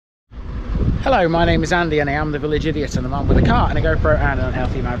Hello, my name is Andy and I am the village idiot, and I'm on with a car and a GoPro and an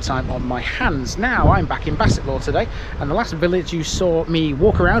unhealthy amount of time on my hands. Now, I'm back in Bassetlaw today, and the last village you saw me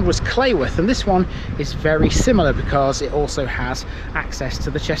walk around was Clayworth, and this one is very similar because it also has access to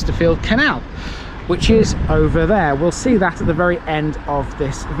the Chesterfield Canal, which is over there. We'll see that at the very end of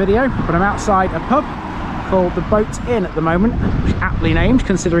this video, but I'm outside a pub called the Boat Inn at the moment, aptly named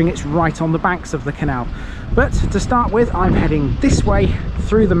considering it's right on the banks of the canal. But to start with, I'm heading this way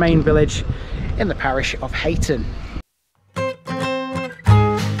through the main village in the parish of Hayton.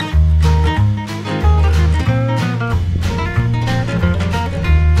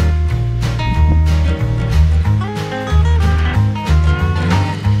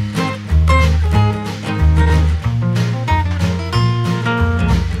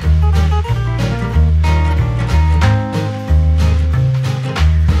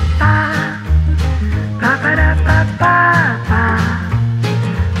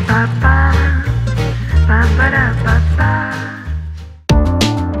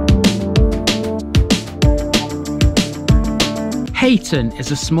 Hayton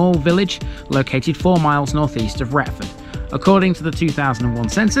is a small village located 4 miles northeast of Retford. According to the 2001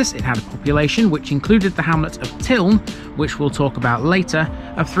 census, it had a population, which included the hamlet of Tiln, which we'll talk about later,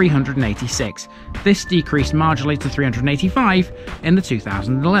 of 386. This decreased marginally to 385 in the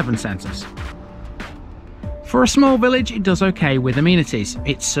 2011 census. For a small village, it does okay with amenities.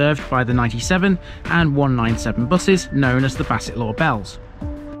 It's served by the 97 and 197 buses known as the Bassetlaw Bells.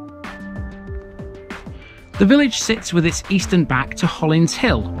 The village sits with its eastern back to Hollins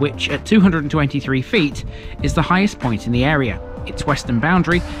Hill, which at 223 feet is the highest point in the area. Its western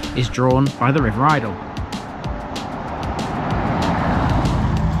boundary is drawn by the River Idle.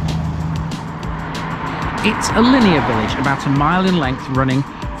 It's a linear village about a mile in length, running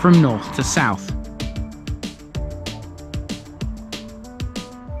from north to south.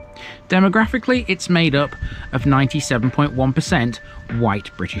 Demographically, it's made up of 97.1%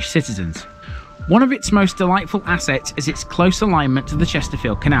 white British citizens. One of its most delightful assets is its close alignment to the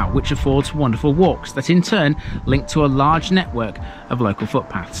Chesterfield Canal, which affords wonderful walks that in turn link to a large network of local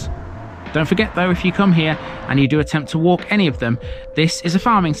footpaths. Don't forget though, if you come here and you do attempt to walk any of them, this is a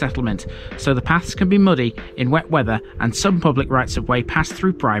farming settlement, so the paths can be muddy in wet weather and some public rights of way pass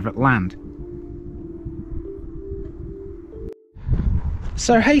through private land.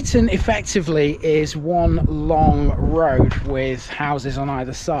 So Hayton effectively is one long road with houses on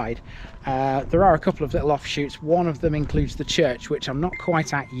either side. There are a couple of little offshoots. One of them includes the church, which I'm not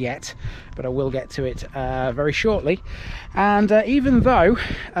quite at yet, but I will get to it very shortly. And even though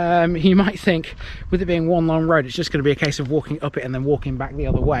you might think with it being one long road it's just going to be a case of walking up it and then walking back the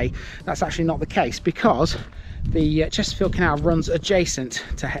other way, that's actually not the case, because the Chesterfield Canal runs adjacent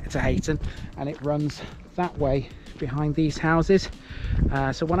to Hayton, and it runs that way behind these houses.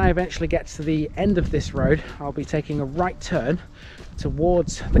 So when I eventually get to the end of this road, I'll be taking a right turn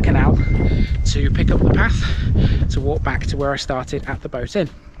towards the canal to pick up the path to walk back to where I started at the Boat Inn.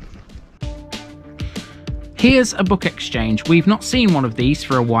 Here's a book exchange. We've not seen one of these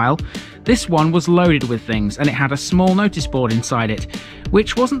for a while. This one was loaded with things, and it had a small notice board inside it,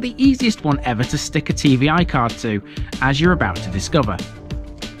 which wasn't the easiest one ever to stick a TVI card to, as you're about to discover.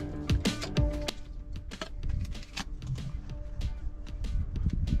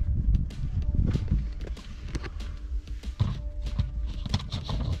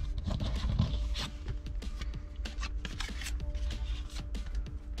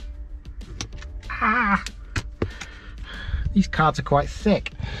 These cards are quite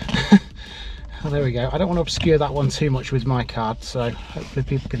thick. Oh, there we go. I don't want to obscure that one too much with my card, so hopefully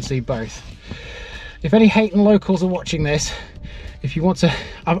people can see both. If any Hayton locals are watching this, if you want to,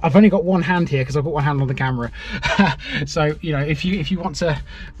 I've only got one hand here because I've got one hand on the camera. So, you know, if you want to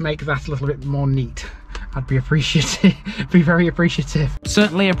make that a little bit more neat, I'd be appreciative, be very appreciative.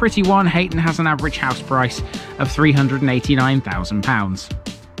 Certainly a pretty one. Hayton has an average house price of £389,000.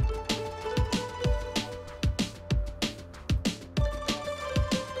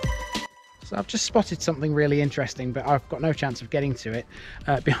 So I've just spotted something really interesting, but I've got no chance of getting to it.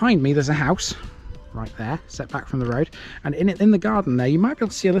 Behind me there's a house right there, set back from the road, and in the garden there you might be able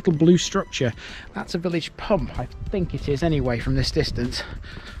to see a little blue structure. That's a village pub, I think it is anyway from this distance.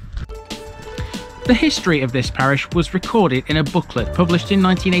 The history of this parish was recorded in a booklet published in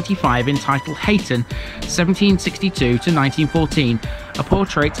 1985 entitled Hayton 1762 to 1914, a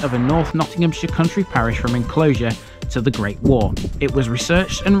portrait of a North Nottinghamshire country parish from enclosure to the Great War. It was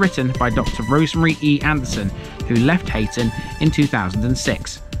researched and written by Dr. Rosemary E. Anderson, who left Hayton in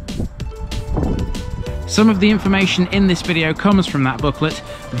 2006. Some of the information in this video comes from that booklet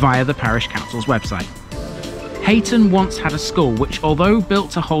via the Parish Council's website. Hayton once had a school which, although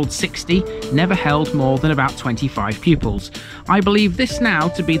built to hold 60, never held more than about 25 pupils. I believe this now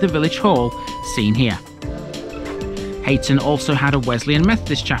to be the village hall seen here. Hayton also had a Wesleyan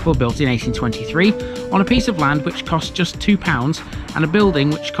Methodist chapel built in 1823 on a piece of land which cost just £2 and a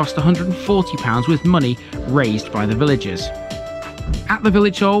building which cost £140 with money raised by the villagers. At the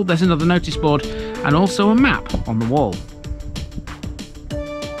village hall there's another notice board and also a map on the wall.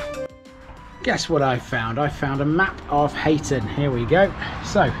 Guess what I found? I found a map of Hayton. Here we go.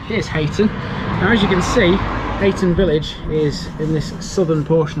 So here's Hayton. Now as you can see, Hayton village is in this southern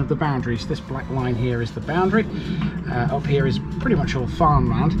portion of the boundary. So this black line here is the boundary. Up here is pretty much all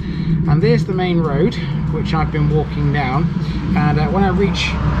farmland. And there's the main road, which I've been walking down. And when I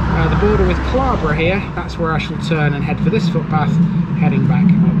reach the border with Clarborough here, that's where I shall turn and head for this footpath, heading back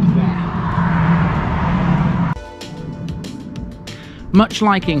up there. Much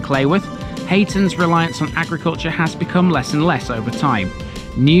like in Clayworth, Hayton's reliance on agriculture has become less and less over time.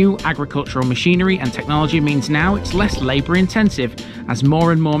 New agricultural machinery and technology means now it's less labour intensive as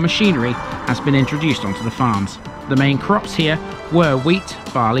more and more machinery has been introduced onto the farms. The main crops here were wheat,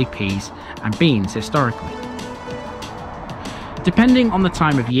 barley, peas and beans historically. Depending on the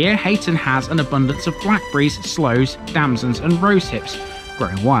time of year, Hayton has an abundance of blackberries, sloes, damsons and rosehips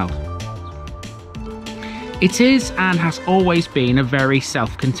growing wild. It is and has always been a very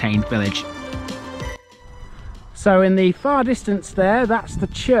self-contained village. So in the far distance there, that's the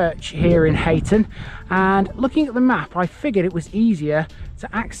church here in Hayton, and looking at the map I figured it was easier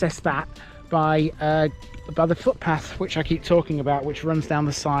to access that by the footpath which I keep talking about, which runs down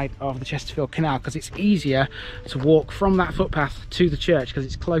the side of the Chesterfield Canal, because it's easier to walk from that footpath to the church because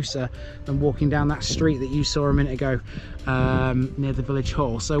it's closer than walking down that street that you saw a minute ago near the village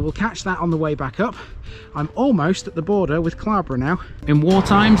hall. So we'll catch that on the way back up. I'm almost at the border with Clarborough now. In war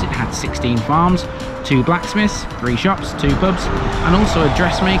times it had 16 farms, 2 blacksmiths, 3 shops, 2 pubs and also a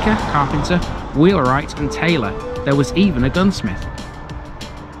dressmaker, carpenter, wheelwright and tailor. There was even a gunsmith.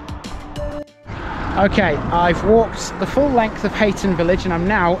 Okay, I've walked the full length of Hayton village and I'm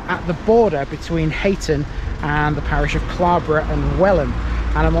now at the border between Hayton and the parish of Clarborough and Welham,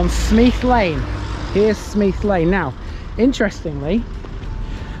 and I'm on Smeeth Lane. Here's Smeeth Lane. Now, interestingly,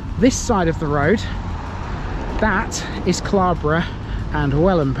 this side of the road, that is Clarborough and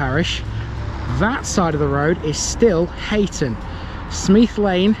Welham parish. That side of the road is still Hayton. Smeeth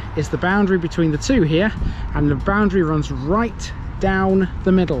Lane is the boundary between the two here, and the boundary runs right down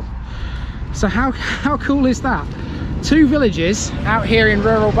the middle. So how cool is that? 2 villages out here in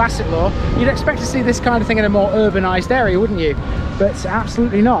rural Bassetlaw. You'd expect to see this kind of thing in a more urbanised area, wouldn't you? But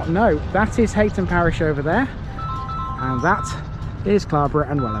absolutely not. No, that is Hayton parish over there, and that is Clarborough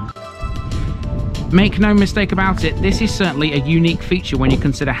and Welham. Make no mistake about it, this is certainly a unique feature when you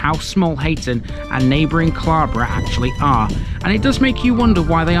consider how small Hayton and neighbouring Clarborough actually are, and it does make you wonder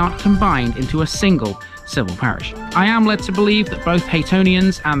why they aren't combined into a single civil parish. I am led to believe that both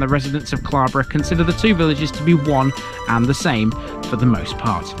Haytonians and the residents of Clarborough consider the 2 villages to be one and the same for the most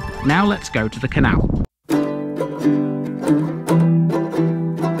part. Now let's go to the canal.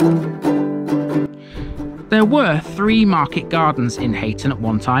 There were 3 market gardens in Hayton at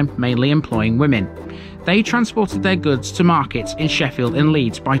one time, mainly employing women. They transported their goods to markets in Sheffield and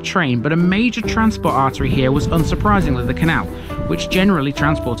Leeds by train, but a major transport artery here was unsurprisingly the canal, which generally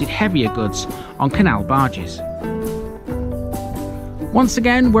transported heavier goods on canal barges. Once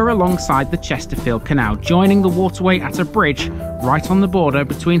again, we're alongside the Chesterfield Canal, joining the waterway at a bridge right on the border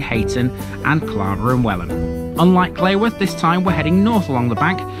between Hayton and Clarborough and Welham. Unlike Clayworth, this time we're heading north along the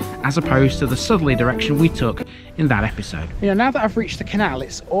bank, as opposed to the southerly direction we took in that episode. You know, now that I've reached the canal,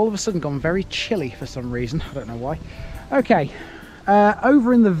 it's all of a sudden gone very chilly for some reason. I don't know why. Okay,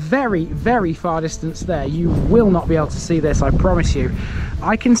 over in the very, very far distance there, you will not be able to see this, I promise you.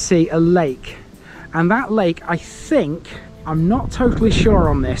 I can see a lake, and that lake, I think, I'm not totally sure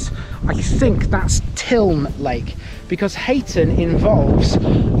on this, I think that's Tiln Lake, because Hayton involves,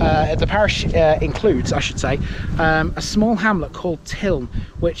 the parish includes, I should say, a small hamlet called Tiln,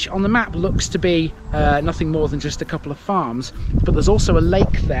 which on the map looks to be nothing more than just a couple of farms, but there's also a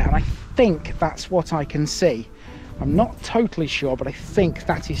lake there, and I think that's what I can see. I'm not totally sure, but I think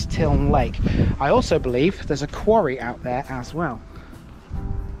that is Tiln Lake. I also believe there's a quarry out there as well.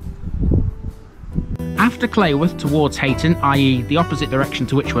 After Clayworth towards Hayton, i.e. the opposite direction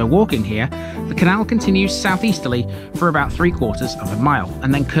to which we're walking here, the canal continues southeasterly for about 3/4 of a mile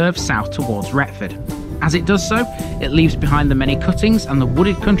and then curves south towards Retford. As it does so, it leaves behind the many cuttings and the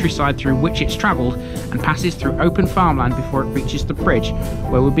wooded countryside through which it's travelled and passes through open farmland before it reaches the bridge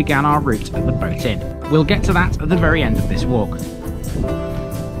where we began our route at the Boat Inn. We'll get to that at the very end of this walk.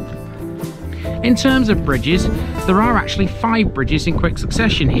 In terms of bridges, there are actually 5 bridges in quick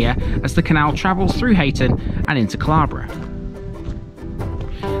succession here as the canal travels through Hayton and into Clarborough.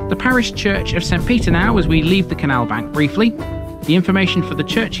 The parish church of St Peter now, as we leave the canal bank briefly. The information for the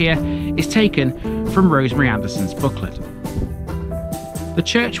church here is taken from Rosemary Anderson's booklet. The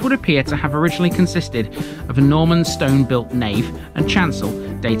church would appear to have originally consisted of a Norman stone-built nave and chancel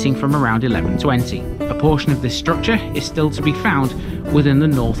dating from around 1120. A portion of this structure is still to be found within the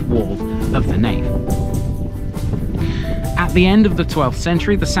north wall of the nave. At the end of the 12th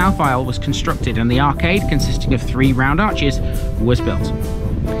century, the south aisle was constructed and the arcade, consisting of 3 round arches, was built.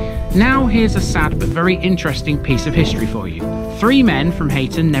 Now here's a sad but very interesting piece of history for you. 3 men from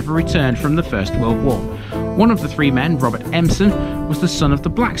Hayton never returned from the First World War. One of the 3 men, Robert Emson, was the son of the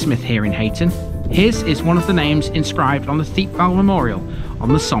blacksmith here in Hayton. His is one of the names inscribed on the Thiepval Memorial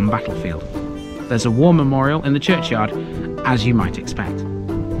on the Somme Battlefield. There's a war memorial in the churchyard, as you might expect.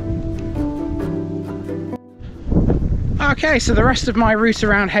 Okay, so the rest of my route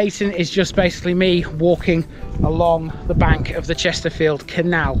around Hayton is just basically me walking along the bank of the Chesterfield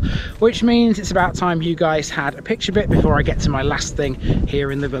Canal, which means it's about time you guys had a picture bit before I get to my last thing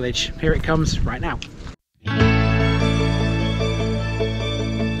here in the village. Here it comes right now.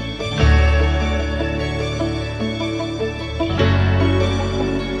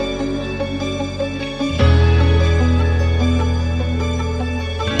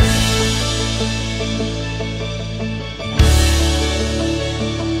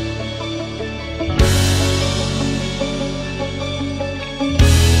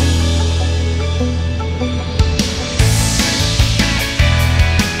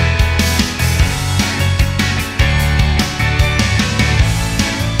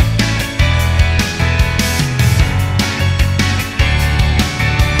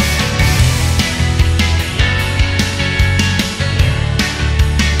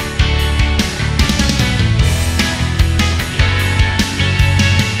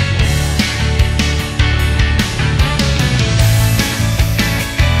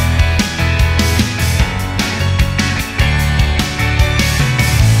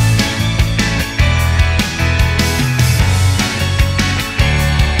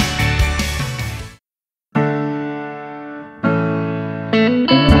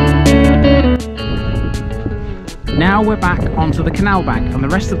 Now we're back onto the canal bank, and the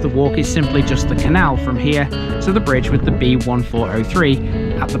rest of the walk is simply just the canal from here to the bridge with the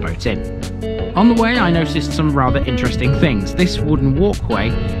B1403 at the boat inn. On the way I noticed some rather interesting things, this wooden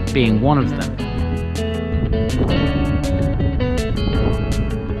walkway being one of them.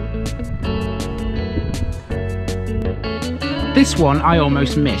 This one I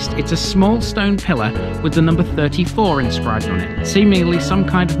almost missed. It's a small stone pillar with the number 34 inscribed on it, seemingly some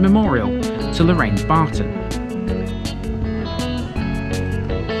kind of memorial to Lorraine Barton.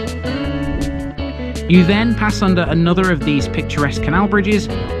 You then pass under another of these picturesque canal bridges,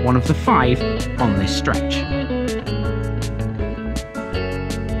 one of the 5 on this stretch.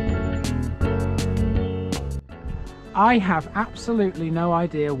 I have absolutely no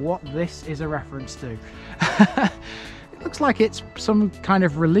idea what this is a reference to. It looks like it's some kind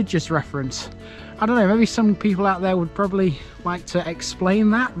of religious reference. I don't know, maybe some people out there would probably like to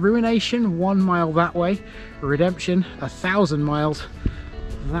explain that. Ruination 1 mile that way, redemption 1,000 miles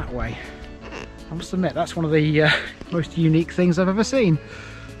that way. I must admit, that's one of the most unique things I've ever seen.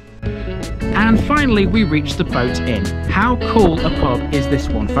 And finally, we reach the boat inn. How cool a pub is this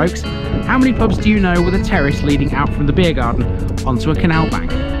one, folks? How many pubs do you know with a terrace leading out from the beer garden onto a canal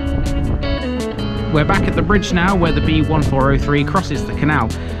bank? We're back at the bridge now, where the B1403 crosses the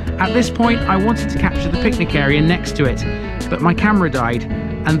canal. At this point, I wanted to capture the picnic area next to it, but my camera died,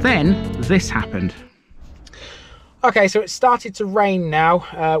 and then this happened. Okay, so it's started to rain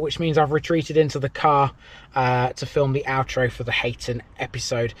now, which means I've retreated into the car to film the outro for the Hayton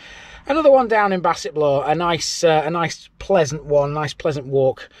episode. Another one down in Bassetlaw, a nice pleasant one, nice pleasant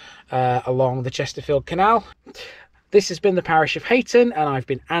walk along the Chesterfield Canal. This has been the parish of Hayton, and I've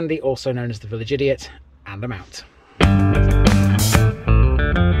been Andy, also known as the Village Idiot, and I'm out.